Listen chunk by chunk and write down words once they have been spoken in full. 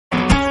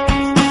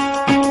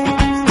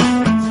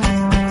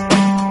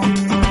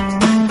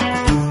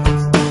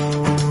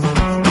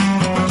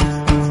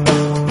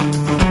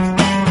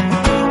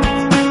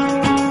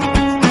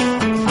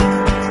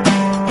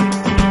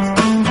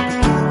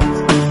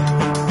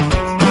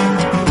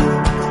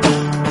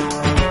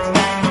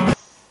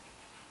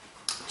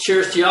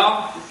Cheers to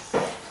y'all.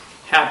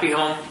 Happy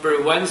Home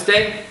Brew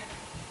Wednesday.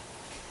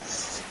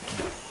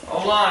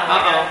 Hold on.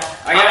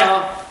 I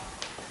got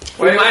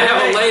we might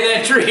have a late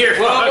entry here.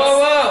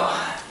 Whoa.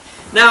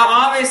 Now,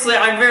 obviously,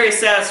 I'm very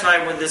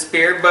satisfied with this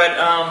beer, but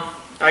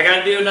I got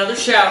to do another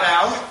shout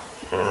out.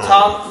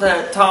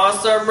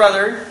 Thomas, our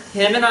brother,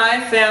 him and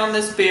I found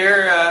this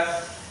beer.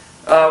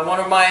 One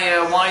of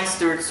my wine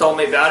stewards told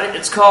me about it.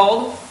 It's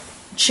called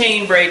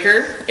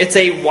Chainbreaker. It's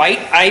a white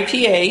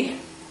IPA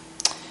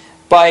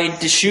by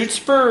Deschutes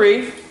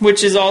Brewery,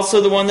 which is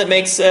also the one that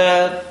makes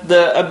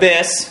the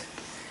Abyss.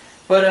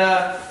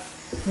 But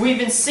we've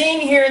been seeing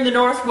here in the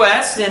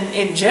Northwest and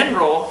in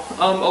general,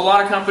 a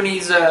lot of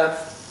companies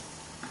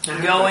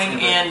going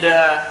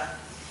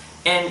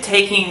and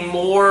taking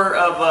more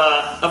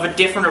of a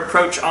different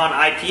approach on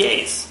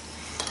IPAs.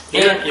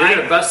 You're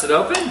gonna bust it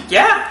open?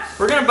 Yeah,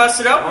 we're gonna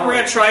bust it open. We're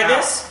gonna try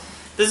this.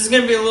 This is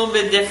gonna be a little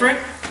bit different,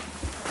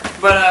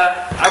 but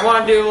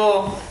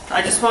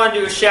I just want to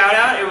do a shout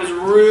out. It was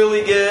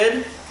really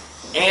good,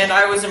 and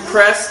I was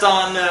impressed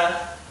on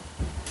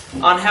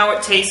how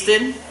it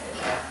tasted.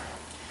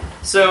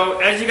 So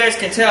as you guys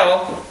can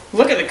tell,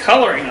 look at the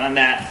coloring on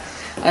that.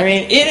 I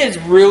mean, it is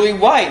really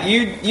white.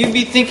 You'd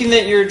be thinking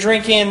that you're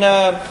drinking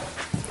a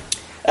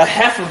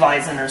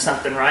Hefeweizen or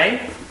something,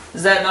 right?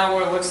 Is that not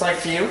what it looks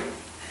like to you?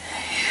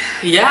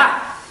 Yeah.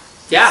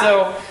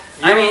 So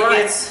I mean,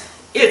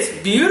 it's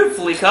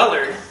beautifully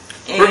colored.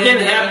 We're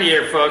getting happy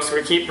here, folks.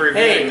 We keep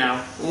reviewing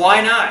now.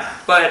 Why not?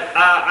 But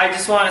I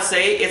just want to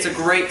say it's a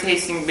great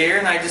tasting beer,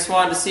 and I just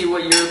wanted to see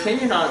what your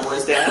opinion on it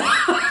was, Dad.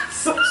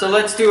 So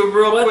let's do a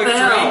real quick drink,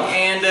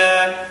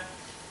 and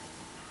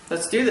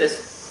let's do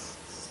this.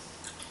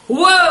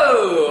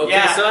 Whoa! Okay,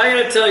 yeah. So I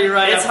gotta tell you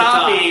right it's off the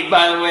top. hoppy,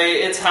 by the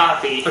way. It's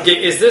hoppy.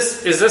 Okay, is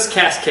this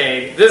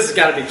Cascade? This has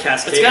got to be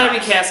Cascade. It's got to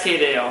be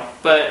Cascade Ale,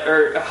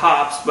 or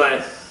hops,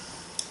 but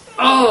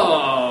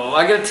oh,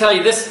 I gotta tell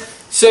you this.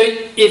 So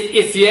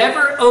if you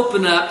ever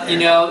open up, a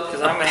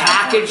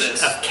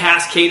package of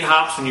Cascade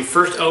hops when you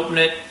first open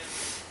it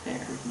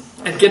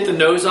and get the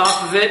nose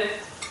off of it,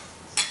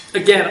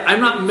 again,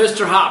 I'm not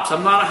Mr. Hops.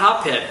 I'm not a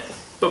hophead,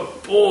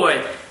 but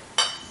boy,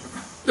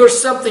 there's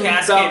something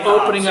about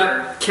opening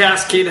up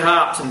Cascade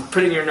hops and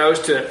putting your nose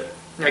to it.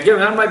 Now, again,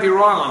 I might be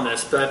wrong on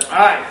this, but all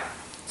right.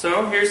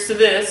 So here's to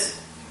this.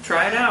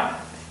 Try it out.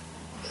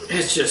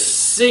 It's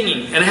just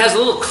singing, and it has a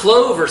little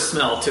clover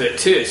smell to it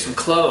too. Some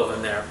clove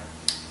in there.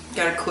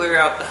 Got to clear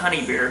out the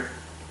honey beer.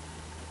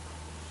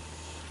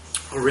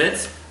 A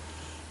rinse.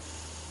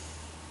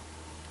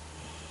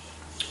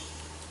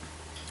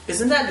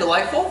 Isn't that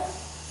delightful?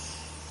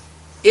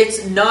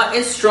 It's not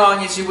as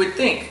strong as you would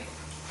think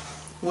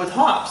with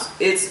hops.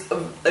 It's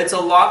a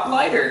lot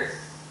lighter.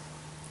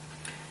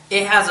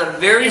 It has a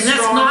very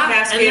strong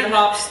Cascade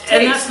hops taste.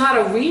 And that's not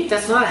a wheat?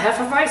 That's not a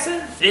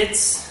Hefeweizen?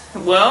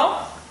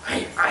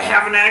 I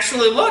haven't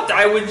actually looked.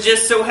 I was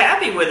just so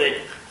happy with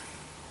it.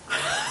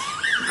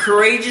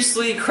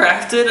 Courageously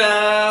crafted.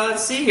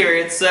 Let's see here.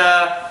 It's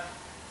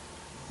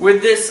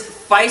with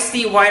this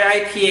feisty white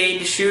IPA,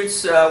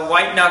 Deschutes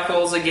White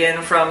Knuckles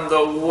again from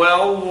the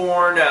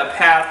well-worn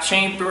path.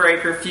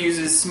 Chainbreaker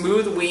fuses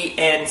smooth wheat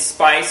and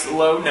spice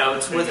low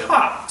notes with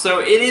hop. So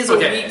it is a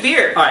wheat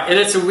beer. All right, and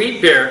it's a wheat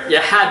beer. You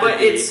had to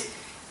be.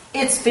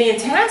 It's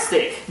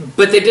fantastic.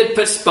 But they did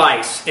put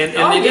spice, and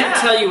they didn't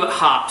tell you what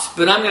hops.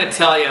 But I'm going to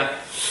tell you.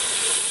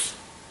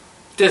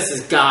 This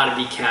has got to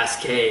be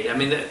Cascade. I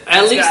mean,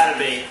 at least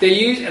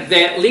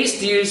they at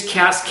least use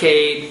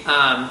Cascade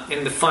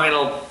in the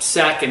final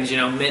seconds,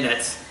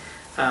 minutes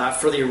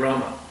for the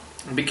aroma,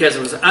 because it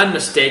was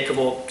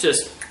unmistakable.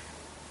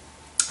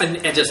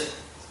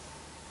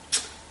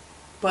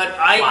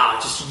 Wow,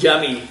 just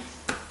yummy.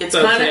 It's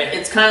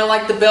kind of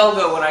like the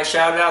Belgo when I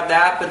shouted out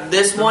that, but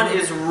this one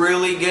is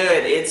really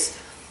good.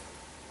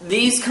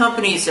 These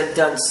companies have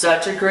done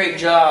such a great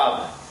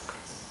job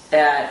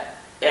at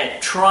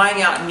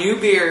trying out new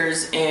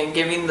beers and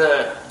giving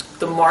the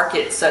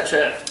market such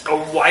a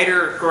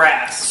wider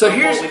grasp of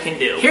what we can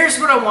do. Here's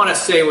what I want to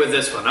say with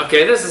this one.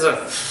 Okay, this is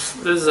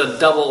a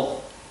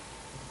double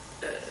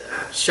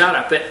shout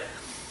out. But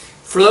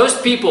for those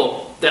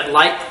people that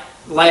like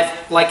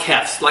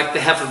Hefs, like the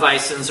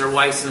Hefeweizens or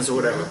Weissens or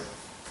whatever,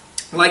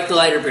 like the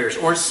lighter beers,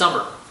 Orange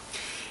Summer,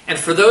 and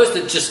for those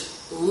that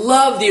just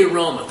love the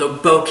aroma, the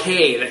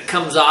bouquet that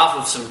comes off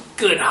of some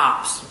good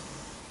hops,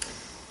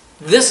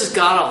 this has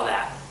got all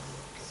that.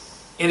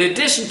 In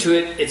addition to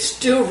it, it's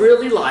still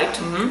really light.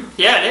 Mm-hmm.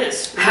 Yeah, it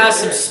is. Has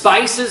some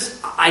spices.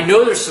 I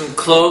know there's some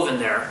clove in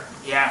there.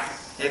 Yeah,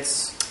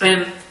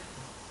 and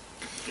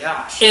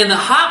the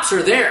hops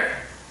are there.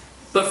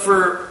 But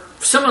for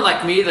someone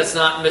like me, that's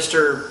not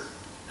Mr.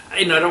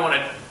 I don't want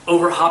to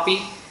over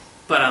hoppy,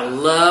 but I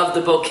love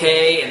the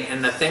bouquet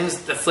and the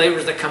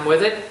flavors that come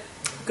with it.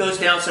 It goes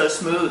down so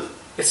smooth.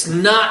 It's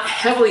not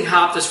heavily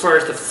hopped as far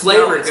as the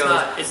flavor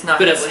goes. It's not.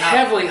 But it's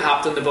heavily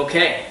hopped in the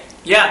bouquet.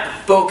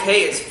 Yeah, the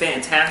bouquet is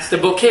fantastic.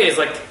 The bouquet is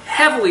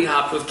heavily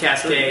hopped with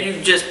Cascade.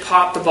 You just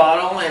pop the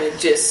bottle and it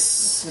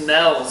just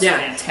smells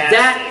fantastic.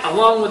 That,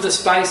 along with the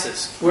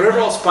spices. Whatever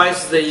all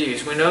spices they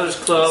use. We know there's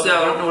clove. I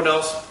don't know what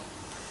else.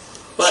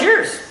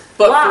 Cheers.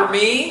 But for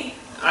me,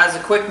 as a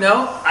quick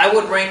note, I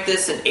would rank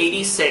this an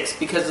 86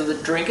 because of the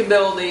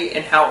drinkability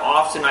and how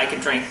often I can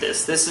drink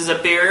this. This is a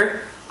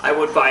beer I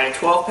would buy a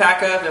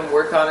 12-pack of and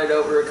work on it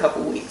over a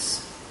couple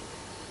weeks.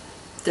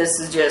 This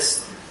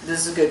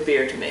is a good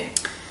beer to me.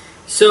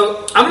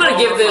 So I'm going to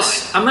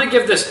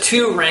give this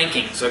 2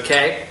 rankings,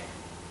 okay?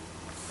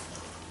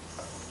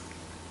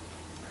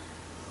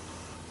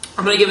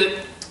 I'm going to give it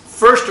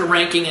first a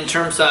ranking in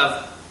terms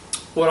of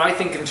what I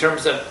think in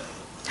terms of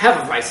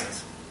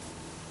Hefeweizens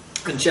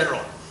in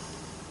general.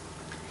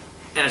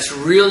 And it's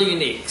really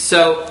unique.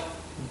 So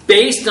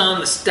based on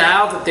the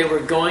style that they were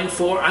going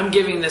for, I'm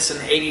giving this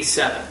an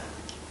 87.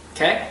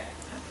 Okay?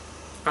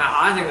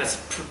 I think that's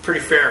pretty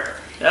fair.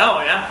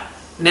 Oh, yeah.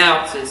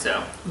 Now, I'd say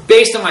so.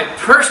 Based on my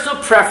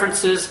personal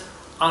preferences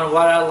on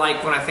what I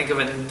like when I think of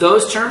it in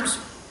those terms,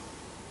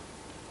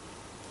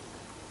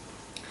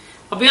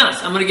 I'll be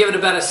honest, I'm going to give it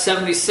about a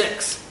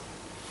 76.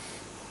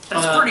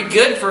 That's pretty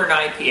good for an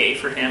IPA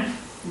for him.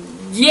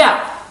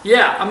 Yeah,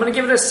 I'm going to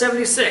give it a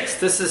 76.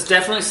 This is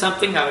definitely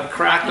something I would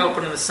crack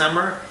open in the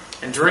summer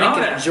and drink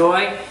and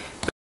enjoy.